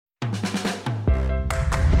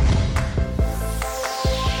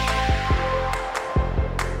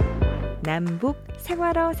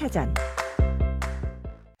남북생활어사전.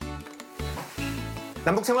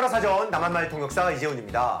 남북생활어사전 남한말 통역사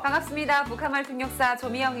이재훈입니다. 반갑습니다. 북한말 통역사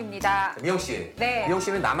조미영입니다. 미영 씨, 네. 미영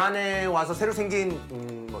씨는 남한에 와서 새로 생긴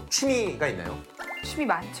취미가 있나요? 취미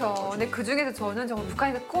많죠. 근데 그 중에서 저는 정말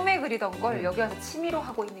북한에서 꿈에 그리던 걸 여기 와서 취미로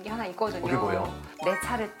하고 있는 게 하나 있거든요. 그게 뭐예요? 내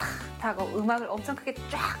차를 탁 타고 음악을 엄청 크게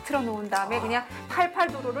쫙 틀어놓은 다음에 그냥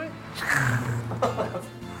 88도로를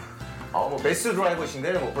뭐 베스트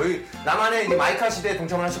드라이버신데 뭐 거의 남한의 이제 마이카 시대에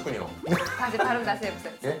동참을 하셨군요. 다시 발음 다시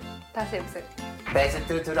해보세요. 예? 다시 해보세요.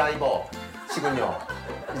 베스트 드라이버시군요.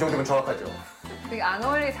 이 정도면 정확하죠. 되게 안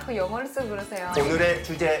어울리게 자꾸 영어를 쓰고 그러세요. 오늘의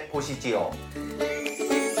주제 보시지요.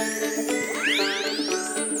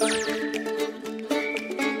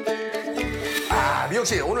 미영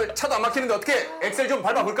씨, 오늘 차도 안 막히는데 어떻게 엑셀 좀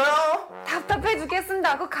밟아볼까요? 답답해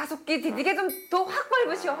죽겠습니다. 그 가속기 디디게 좀 더 확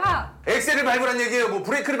밟으시오, 확. 엑셀을 밟으란 얘기예요? 뭐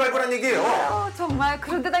브레이크를 밟으란 얘기예요? 정말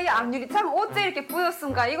그런데다 이 앞유리 참 어째 이렇게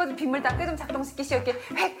뿌였은가. 이거 좀 빗물 닦게 좀 작동시키시오. 이렇게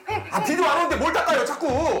획. 비도 안 오는데 뭘 닦아요,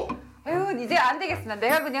 자꾸? 에휴, 이제 안 되겠습니다.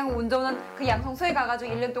 내가 그냥 운전은 그 양성소에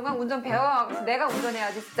가가지고 1년 동안 운전 배워가지고 내가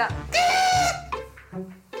운전해야지, 진짜.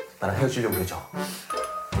 나랑 헤어지려고 그러죠?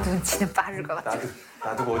 눈치는 빠를 것 같아.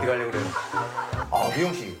 나두고 어디 가려고 그래요?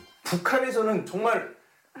 미영 씨, 북한에서는 정말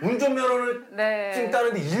운전면허를 네.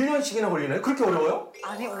 따는데 1년씩이나 걸리나요? 그렇게 어려워요?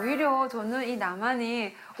 아니, 오히려 저는 이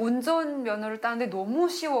남한이 운전면허를 따는데 너무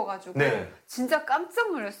쉬워가지고 네. 진짜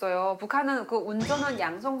깜짝 놀랐어요. 북한은 그 운전원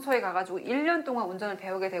양성소에 가가지고 1년 동안 운전을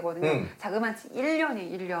배우게 되거든요. 자그마치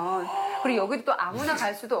 1년이에요, 1년. 그리고 여기도 또 아무나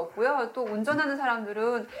갈 수도 없고요. 또 운전하는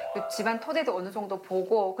사람들은 집안 토대도 어느 정도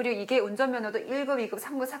보고, 그리고 이게 운전면허도 1급, 2급,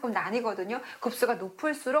 3급, 4급 나뉘거든요. 급수가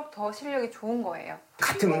높을수록 더 실력이 좋은 거예요.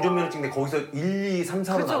 같은 운전면허 찍는데 거기서 1, 2, 3,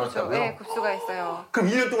 4로 그렇죠. 나눴다고요? 네, 급수가 있어요. 그럼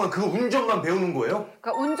 1년 동안 그거 운전만 배우는 거예요?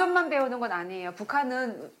 그러니까 운전만 배우는 건 아니에요.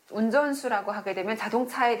 북한은 운전수라고 하게 되면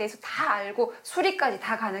자동차에 대해서 다 알고 수리까지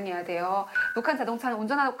다 가능해야 돼요. 북한 자동차는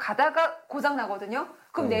운전하고 가다가 고장 나거든요.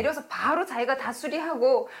 그럼 내려서 바로 자기가 다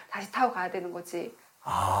수리하고 다시 타고 가야 되는 거지.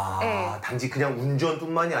 네. 단지 그냥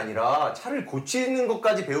운전뿐만이 아니라 차를 고치는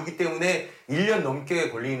것까지 배우기 때문에 1년 넘게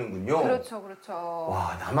걸리는군요. 그렇죠.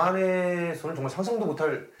 와, 남한에서는 정말 상상도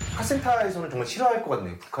못할, 카센터에서는 정말 싫어할 것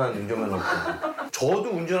같네요. 북한 운전면허. 저도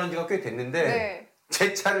운전한 지가 꽤 됐는데 네.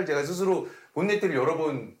 제 차를 제가 스스로 본네트를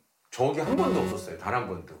열어본 적이 한 번도 없었어요. 단 한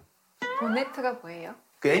번도. 본네트가 뭐예요?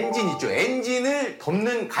 그 엔진 있죠. 엔진을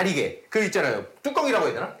덮는 가리개. 그 있잖아요. 뚜껑이라고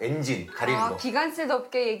해야 되나? 엔진 가리는 거. 기관실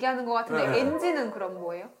덮개 얘기하는 것 같은데 네. 엔진은 그럼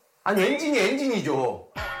뭐예요? 아니, 엔진이 엔진이죠.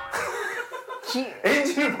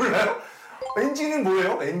 엔진을 몰라요? 엔진은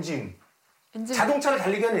뭐예요? 엔진. 자동차를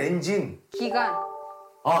달리게 하는 엔진. 기관.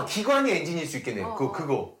 기관이 엔진일 수 있겠네요.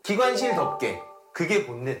 그거. 기관실 덮개. 그게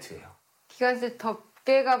본네트예요. 기관실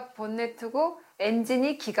덮개가 본네트고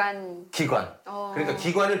엔진이 기관. 그러니까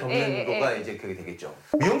기관을 덮는 거가 이제 그게 되겠죠.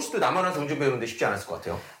 미영 씨도 남한 와서 운전 배우는데 쉽지 않았을 것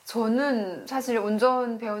같아요. 저는 사실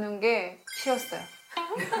운전 배우는 게 쉬웠어요.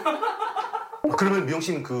 그러면 미영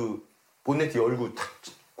씨는 그 본네트 열고 탁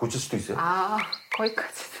고칠 수도 있어요?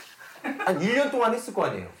 거기까지는. 한 1년 동안 했을 거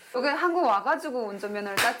아니에요? 여기 한국 와가지고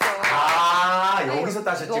운전면허를 땄죠. 여기서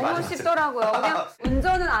따셨지. 너무 맞아. 쉽더라고요. 그냥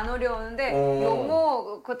운전은 안 어려웠는데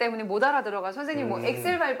너무 그것 때문에 못 알아들어가. 선생님 뭐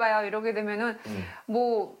엑셀 밟아요 이러게 되면은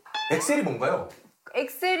엑셀이 뭔가요?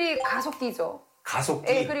 엑셀이 가속기죠.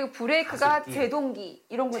 가속기? 그리고 브레이크가 제동기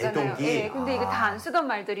이런 거잖아요. 근데 이거 다 안 쓰던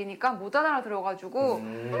말들이니까 못 알아들어가지고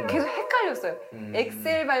계속 헷갈렸어요.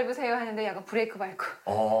 엑셀 밟으세요 하는데 약간 브레이크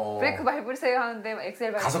밟고 브레이크 밟으세요 하는데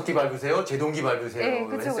엑셀 밟고 가속기 밟으세요? 제동기 밟으세요?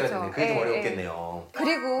 그쵸. 그게 좀 어렵겠네요.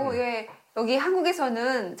 그리고 여기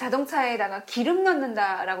한국에서는 자동차에다가 기름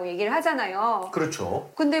넣는다라고 얘기를 하잖아요. 그렇죠.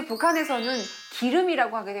 근데 북한에서는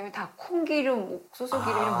기름이라고 하게 되면 다 콩기름, 옥수수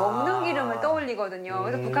기름, 이런 먹는 기름을 떠올리거든요.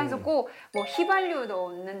 그래서 북한에서 꼭 뭐 휘발유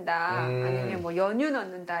넣는다, 아니면 뭐 연유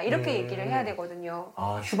넣는다 이렇게 얘기를 해야 되거든요.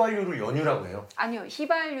 휘발유를 연유라고 해요? 아니요,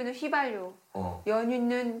 휘발유는 휘발유,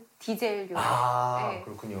 연유는 디젤유.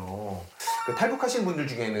 그렇군요. 그 탈북하신 분들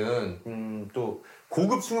중에는 또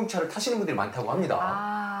고급 승용차를 타시는 분들이 많다고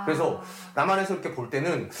합니다. 그래서 남한에서 이렇게 볼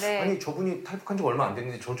때는 아니 저분이 탈북한 지 얼마 안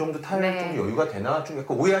됐는데 저 정도 탈 좀 여유가 되나? 좀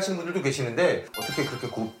약간 오해하시는 분들도 계시는데 어떻게 그렇게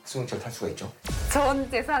고급 승용차를 탈 수가 있죠? 전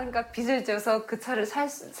재산과 빚을 져서 그 차를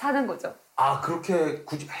사는 거죠. 그렇게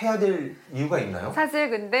굳이 해야 될 이유가 있나요? 사실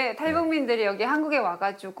근데 탈북민들이 여기 한국에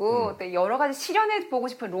와가지고 여러 가지 실현해보고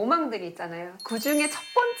싶은 로망들이 있잖아요. 그 중에 첫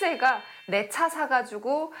번째가 내 차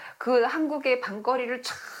사가지고 그 한국의 밤거리를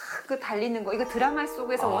쫙 달리는 거. 이거 드라마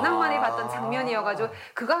속에서 워낙 많이 봤던 장면이어가지고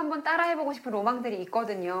그거 한번 따라해보고 싶은 로망들이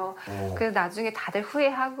있거든요. 그래서 나중에 다들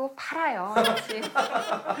후회하고 팔아요.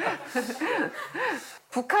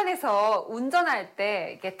 북한에서 운전할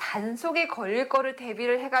때 이게 단속에 걸릴 거를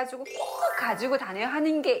대비를 해가지고 꼭 가지고 다녀야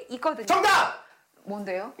하는 게 있거든요. 정답!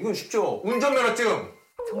 뭔데요? 이건 쉽죠. 운전면허증.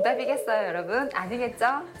 정답이겠어요, 여러분?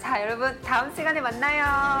 아니겠죠? 자, 여러분 다음 시간에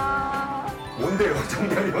만나요. 뭔데요?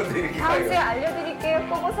 정답이 뭔데 이렇게 다음 가요? 주에 알려드릴게요.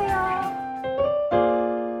 꼭 오세요.